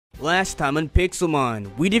Last time on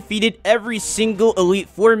Pixelmon, we defeated every single Elite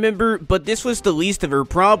Four member, but this was the least of our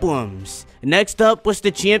problems. Next up was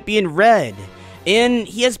the champion Red, and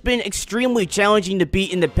he has been extremely challenging to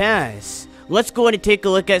beat in the past. Let's go ahead and take a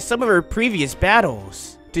look at some of our previous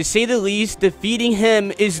battles. To say the least, defeating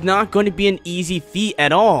him is not going to be an easy feat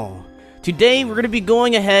at all. Today, we're going to be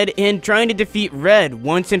going ahead and trying to defeat Red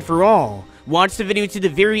once and for all. Watch the video to the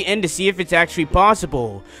very end to see if it's actually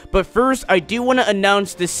possible. But first, I do want to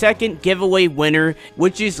announce the second giveaway winner,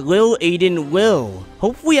 which is Lil Aiden Will.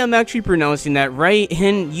 Hopefully I'm actually pronouncing that right,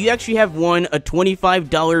 and you actually have won a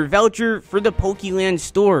 $25 voucher for the PokeLand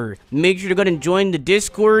store. Make sure to go ahead and join the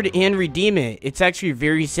Discord and redeem it. It's actually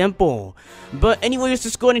very simple. But anyways,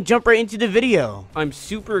 let's go ahead and jump right into the video. I'm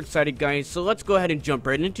super excited, guys, so let's go ahead and jump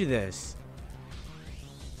right into this.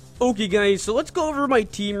 Okay guys, so let's go over my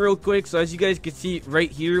team real quick. So as you guys can see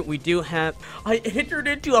right here, we do have... I entered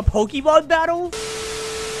into a Pokemon battle?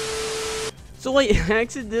 So I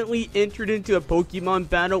accidentally entered into a Pokemon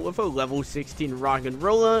battle with a level 16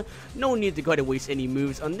 Rock'n'Rolla. No need to go ahead and waste any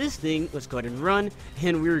moves on this thing. Let's go ahead and run,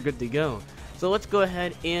 and we're good to go. So let's go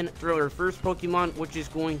ahead and throw our first Pokemon, which is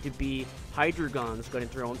going to be Hydreigon. Let's go ahead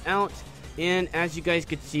and throw him out. And as you guys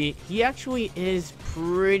can see, he actually is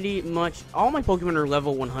pretty much... all my Pokemon are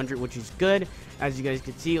level 100, which is good. As you guys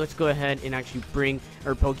can see, let's go ahead and actually bring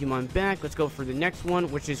our Pokemon back. Let's go for the next one,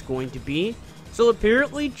 which is going to be... so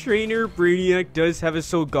apparently, Trainer Brainiac does have a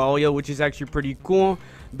Solgaleo, which is actually pretty cool.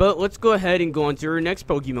 But let's go ahead and go on to our next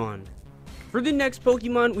Pokemon. For the next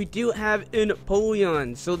Pokemon, we do have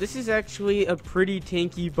Empoleon. So this is actually a pretty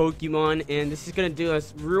tanky Pokemon, and this is going to do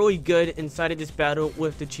us really good inside of this battle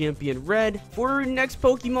with the champion Red. For our next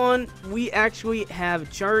Pokemon, we actually have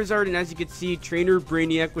Charizard, and as you can see, Trainer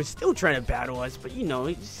Brainiac was still trying to battle us, but you know,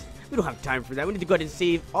 we don't have time for that. We need to go ahead and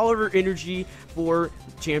save all of our energy for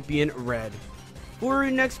champion Red. For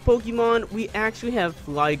our next Pokemon, we actually have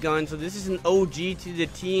Flygon. So this is an OG to the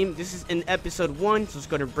team. This is in episode 1, so let's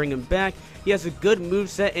go ahead and bring him back. He has a good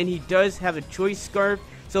moveset, and he does have a Choice Scarf.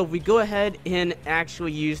 So if we go ahead and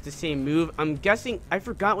actually use the same move, I'm guessing, I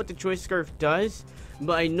forgot what the Choice Scarf does,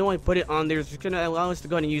 but I know I put it on there. It's going to allow us to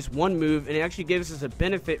go ahead and use one move, and it actually gives us a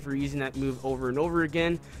benefit for using that move over and over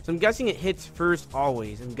again. So I'm guessing it hits first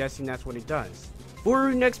always. I'm guessing that's what it does. For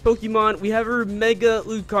our next Pokemon, we have our Mega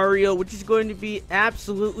Lucario, which is going to be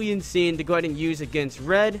absolutely insane to go ahead and use against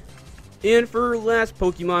Red. And for our last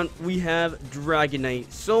Pokemon, we have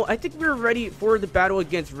Dragonite. So I think we're ready for the battle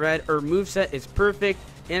against Red. Our moveset is perfect,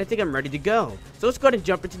 and I think I'm ready to go. So let's go ahead and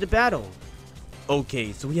jump into the battle.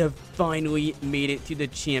 Okay, so we have finally made it to the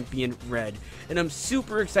champion Red, and I'm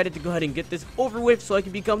super excited to go ahead and get this over with so I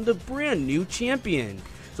can become the brand new champion.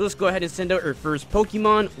 So let's go ahead and send out our first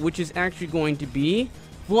Pokemon, which is actually going to be...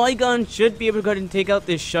 Flygon should be able to go ahead and take out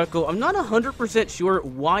this Shuckle. I'm not 100% sure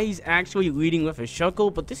why he's actually leading with a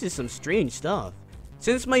Shuckle, but this is some strange stuff.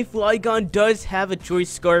 Since my Flygon does have a Choice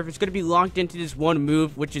Scarf, it's going to be locked into this one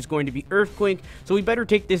move, which is going to be Earthquake. So we better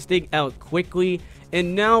take this thing out quickly.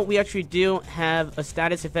 And now we actually do have a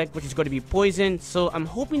status effect, which is going to be Poison. So I'm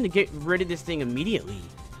hoping to get rid of this thing immediately.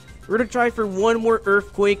 We're going to try for one more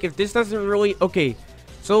Earthquake. If this doesn't really... okay.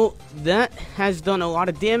 So that has done a lot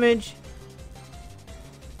of damage.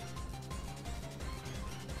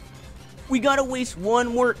 We gotta waste one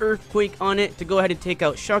more Earthquake on it to go ahead and take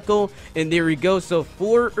out Shuckle. And there we go. So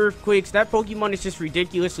 4 Earthquakes. That Pokemon is just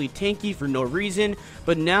ridiculously tanky for no reason.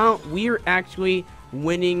 But now we are actually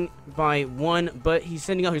winning by 1. But he's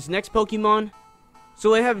sending out his next Pokemon.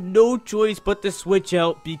 So I have no choice but to switch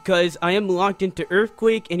out because I am locked into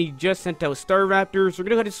Earthquake and he just sent out Staraptor. So we're going to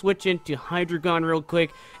go ahead and switch into Hydreigon real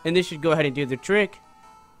quick, and this should go ahead and do the trick.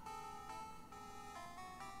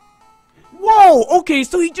 Whoa! Okay,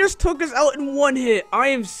 so he just took us out in one hit. I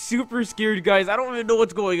am super scared, guys. I don't even know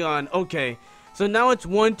what's going on. Okay, so now it's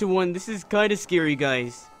 1-1. This is kind of scary,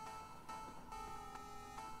 guys.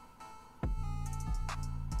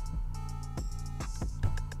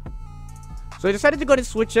 So I decided to go ahead and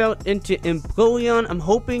switch out into Empoleon. I'm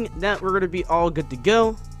hoping that we're going to be all good to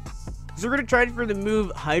go. So we're going to try for the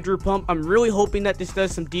move Hydro Pump. I'm really hoping that this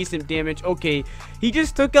does some decent damage. Okay, he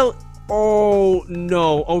just took out... oh,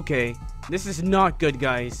 no. Okay, this is not good,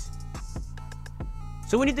 guys.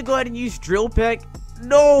 So we need to go ahead and use Drill Peck.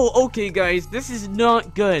 No, okay, guys. This is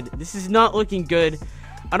not good. This is not looking good.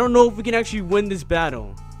 I don't know if we can actually win this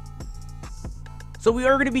battle. So we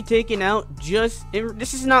are going to be taken out this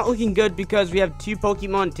is not looking good because we have 2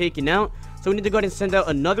 Pokemon taken out. So we need to go ahead and send out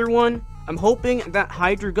another one. I'm hoping that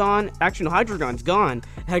Hydreigon, actually no, Hydreigon's gone.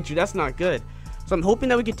 Actually, that's not good. So I'm hoping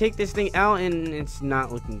that we can take this thing out, and it's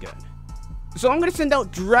not looking good. So I'm going to send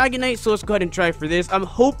out Dragonite, so let's go ahead and try for this. I'm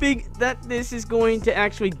hoping that this is going to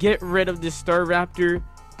actually get rid of this Staraptor.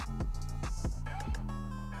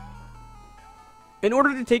 In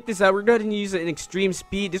order to take this out, we're going to use an extreme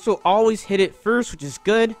speed. This will always hit it first, which is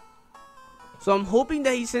good. So I'm hoping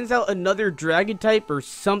that he sends out another Dragon type or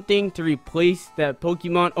something to replace that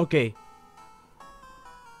Pokemon. Okay.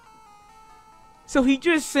 So he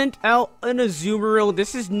just sent out an Azumarill.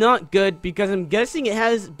 This is not good because I'm guessing it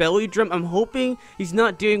has Belly Drum. I'm hoping he's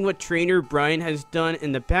not doing what Trainer Brian has done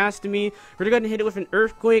in the past to me. We're going to hit it with an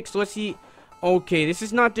Earthquake. So let's see. Okay, this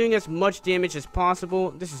is not doing as much damage as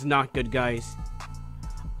possible. This is not good, guys.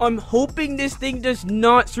 I'm hoping this thing does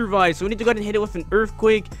not survive. So we need to go ahead and hit it with an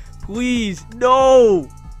Earthquake. Please, no.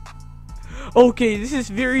 Okay, this is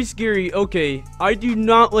very scary. Okay, I do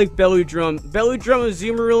not like Belly Drum. Belly Drum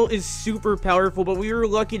Azumarill is super powerful, but we were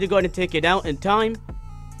lucky to go ahead and take it out in time.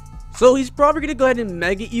 So he's probably going to go ahead and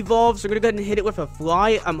Mega Evolve. So we're going to go ahead and hit it with a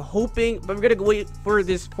Fly. I'm hoping, but we're going to wait for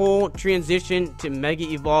this full transition to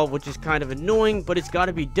Mega Evolve, which is kind of annoying, but it's got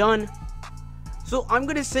to be done. So I'm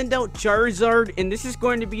going to send out Charizard, and this is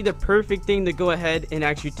going to be the perfect thing to go ahead and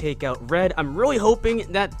actually take out Red. I'm really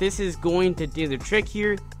hoping that this is going to do the trick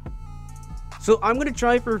here. So I'm going to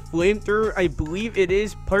try for Flamethrower. I believe it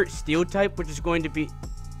is part Steel type, which is going to be...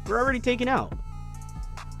 We're already taken out.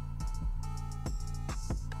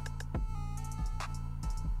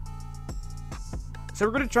 So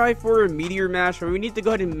we're going to try for a Meteor Mash, but we need to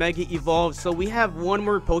go ahead and Mega Evolve. So we have one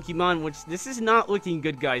more Pokemon, which this is not looking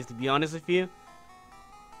good, guys, to be honest with you.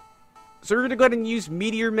 So we're going to go ahead and use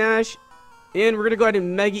Meteor Mash. And we're going to go ahead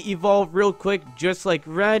and Mega Evolve real quick, just like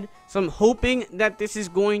Red. So I'm hoping that this is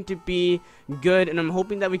going to be good. And I'm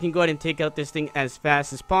hoping that we can go ahead and take out this thing as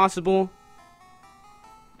fast as possible.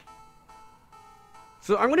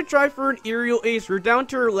 So I'm going to try for an Aerial Ace. We're down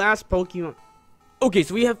to our last Pokemon. Okay,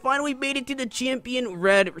 so we have finally made it to the Champion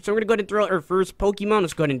Red. So we're going to go ahead and throw out our first Pokemon.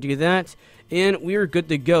 Let's go ahead and do that. And we are good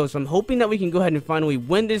to go. So I'm hoping that we can go ahead and finally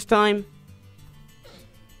win this time.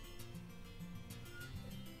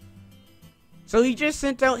 So he just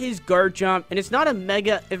sent out his Garchomp, and it's not a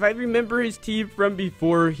Mega. If I remember his team from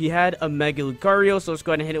before, he had a Mega Lucario. So let's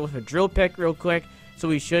go ahead and hit it with a Drill Peck real quick. So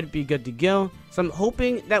we should be good to go. So I'm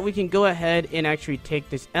hoping that we can go ahead and actually take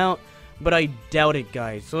this out. But I doubt it,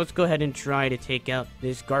 guys. So let's go ahead and try to take out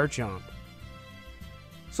this Garchomp.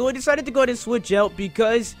 So I decided to go ahead and switch out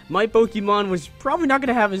because my Pokemon was probably not going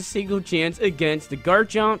to have a single chance against the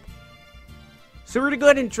Garchomp. So we're going to go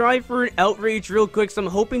ahead and try for an Outrage real quick. So I'm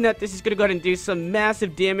hoping that this is going to go ahead and do some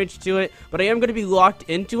massive damage to it. But I am going to be locked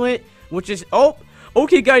into it, which is... Oh,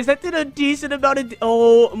 okay, guys. That did a decent amount of...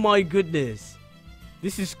 Oh, my goodness.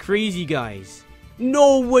 This is crazy, guys.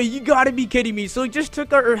 No way. You got to be kidding me. So he just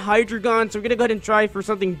took out our Hydreigon. So we're going to go ahead and try for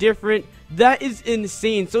something different. That is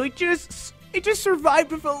insane. So it just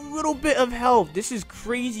survived with a little bit of health. This is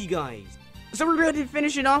crazy, guys. So we're going to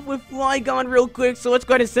finish it off with Flygon real quick. So let's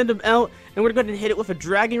go ahead and send him out. And we're going to hit it with a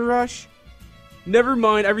Dragon Rush. Never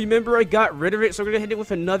mind. I remember I got rid of it. So we're going to hit it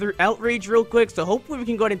with another Outrage real quick. So hopefully we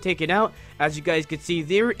can go ahead and take it out. As you guys can see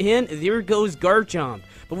there. And there goes Garchomp.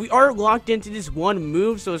 But we are locked into this one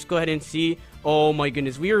move. So let's go ahead and see. Oh my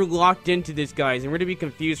goodness. We are locked into this, guys. And we're going to be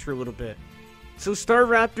confused for a little bit. So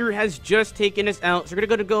Staraptor has just taken us out. So we're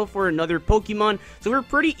going to go for another Pokemon. So we're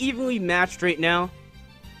pretty evenly matched right now.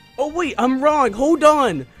 Oh, wait, I'm wrong. Hold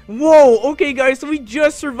on. Whoa, okay, guys, so we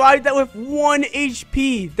just survived that with 1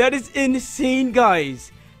 HP. That is insane,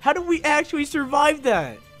 guys. How did we actually survive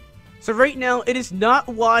that? So right now, it is not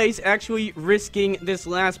wise actually risking this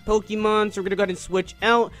last Pokemon. So we're going to go ahead and switch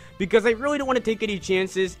out because I really don't want to take any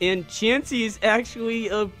chances. And Chansey is actually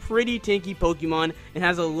a pretty tanky Pokemon and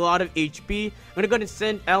has a lot of HP. I'm going to go ahead and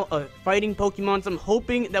send out a fighting Pokemon. So I'm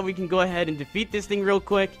hoping that we can go ahead and defeat this thing real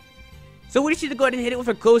quick. So we just need to go ahead and hit it with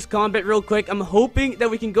a close combat real quick. I'm hoping that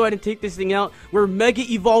we can go ahead and take this thing out. We're Mega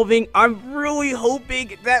Evolving. I'm really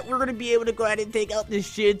hoping that we're going to be able to go ahead and take out this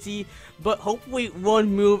Chansey. But hopefully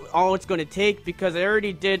one move, all it's going to take, because I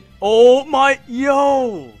already did. Oh my,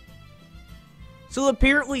 yo! So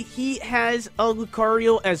apparently he has a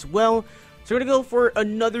Lucario as well. So we're going to go for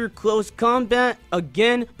another close combat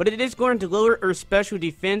again, but it is going to lower our special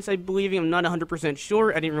defense, I believe. I'm not 100%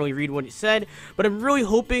 sure. I didn't really read what it said, but I'm really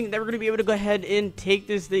hoping that we're going to be able to go ahead and take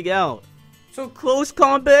this thing out. So close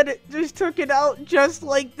combat just took it out just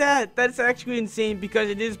like that. That's actually insane because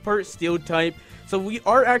it is part Steel type. So we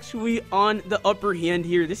are actually on the upper hand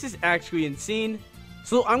here. This is actually insane.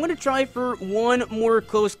 So I'm going to try for one more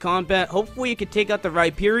close combat. Hopefully you can take out the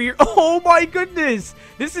Rhyperior. Oh my goodness!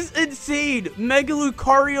 This is insane! Mega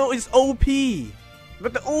Lucario is OP!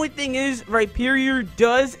 But the only thing is, Rhyperior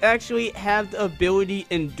does actually have the ability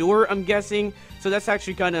Endure, I'm guessing. So that's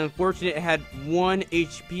actually kind of unfortunate. It had 1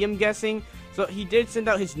 HP, I'm guessing. So he did send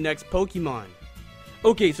out his next Pokemon.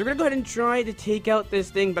 Okay, so we're going to go ahead and try to take out this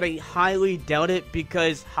thing, but I highly doubt it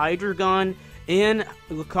because Hydreigon and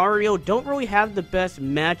Lucario don't really have the best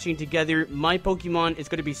matching together. My Pokemon is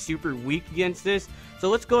going to be super weak against this. So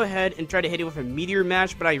let's go ahead and try to hit it with a Meteor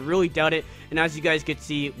Mash, but I really doubt it. And as you guys can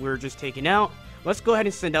see, we're just taken out. Let's go ahead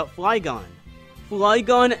and send out Flygon.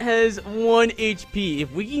 Flygon has 1 HP.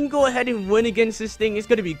 If we can go ahead and win against this thing, it's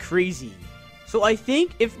going to be crazy. So I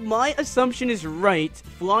think if my assumption is right,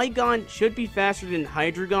 Flygon should be faster than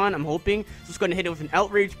Hydreigon, I'm hoping. So let's go ahead and hit it with an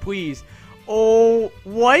Outrage, please. Oh,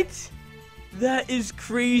 what? That is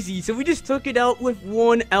crazy. So we just took it out with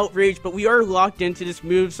 1 Outrage, but we are locked into this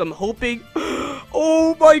move, so I'm hoping...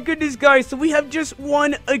 Oh my goodness, guys. So we have just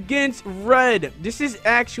 1 against Red. This is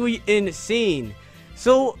actually insane.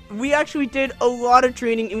 So we actually did a lot of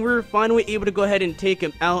training and we were finally able to go ahead and take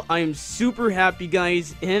him out. I am super happy,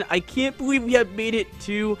 guys, and I can't believe we have made it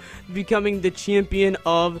to becoming the champion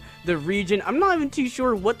of the region. I'm not even too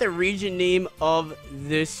sure what the region name of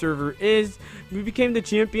this server is. We became the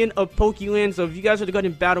champion of PokeLand, so if you guys want to go ahead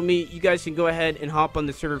and battle me, you guys can go ahead and hop on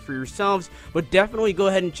the server for yourselves. But definitely go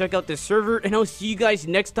ahead and check out this server, and I'll see you guys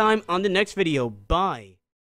next time on the next video. Bye.